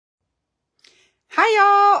Hi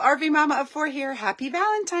y'all, RV Mama of 4 here. Happy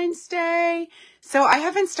Valentine's Day. So I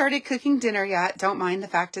haven't started cooking dinner yet. Don't mind the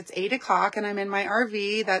fact it's 8 o'clock and I'm in my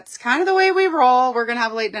RV. That's kind of the way we roll. We're going to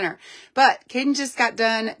have a late dinner. But Caden just got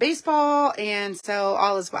done baseball and so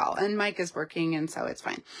all is well. And Mike is working and so it's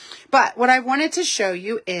fine. But what I wanted to show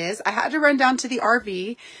you is I had to run down to the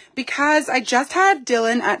RV because I just had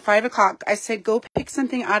Dylan at 5 o'clock. I said, go pick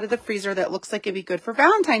something out of the freezer that looks like it'd be good for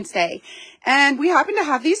Valentine's Day. And we happen to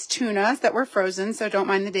have these tunas that were frozen. So don't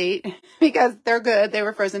mind the date because they're good. They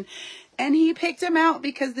were frozen. And he picked them out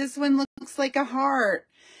because this one looks like a heart.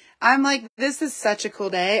 I'm like, this is such a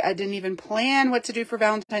cool day. I didn't even plan what to do for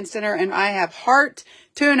Valentine's dinner. And I have heart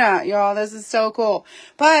tuna, y'all. This is so cool.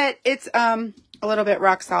 But it's a little bit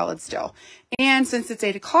rock solid still. And since it's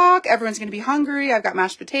 8 o'clock, everyone's going to be hungry. I've got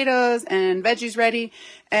mashed potatoes and veggies ready.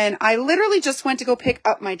 And I literally just went to go pick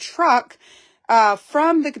up my truck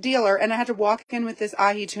from the dealer, and I had to walk in with this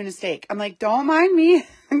ahi tuna steak. I'm like, don't mind me.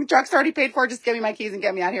 The truck's already paid for. Just give me my keys and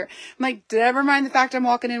get me out of here. I'm like, never mind the fact I'm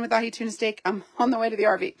walking in with ahi tuna steak. I'm on the way to the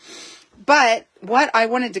RV. But what I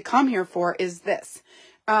wanted to come here for is this.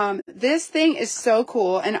 This thing is so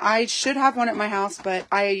cool, and I should have one at my house, but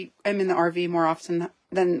I am in the RV more often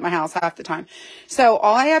than my house half the time. So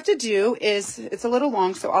all I have to do is, it's a little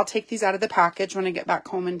long, so I'll take these out of the package when I get back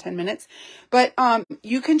home in 10 minutes. But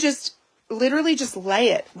you can just literally just lay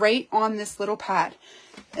it right on this little pad.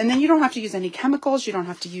 And then you don't have to use any chemicals. You don't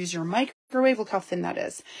have to use your microwave. Look how thin that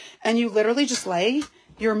is. And you literally just lay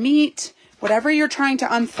your meat, whatever you're trying to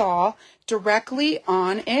unthaw, directly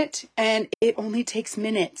on it. And it only takes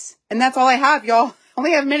minutes. And that's all I have, y'all.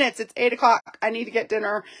 Only have minutes. It's 8 o'clock. I need to get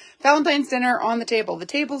dinner, Valentine's dinner on the table. The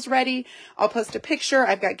table's ready. I'll post a picture.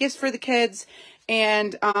 I've got gifts for the kids.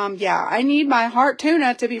 And, yeah, I need my heart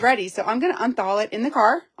tuna to be ready. So I'm going to unthaw it in the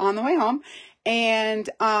car on the way home. And,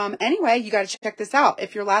 anyway, you got to check this out.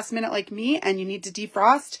 If you're last minute like me and you need to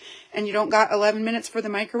defrost and you don't got 11 minutes for the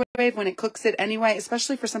microwave when it cooks it anyway,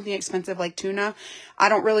 especially for something expensive like tuna, I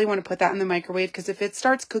don't really want to put that in the microwave because if it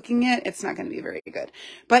starts cooking it, it's not going to be very good.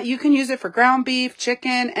 But you can use it for ground beef,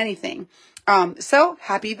 chicken, anything. So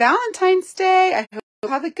happy Valentine's Day. I hope you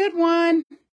have a good one.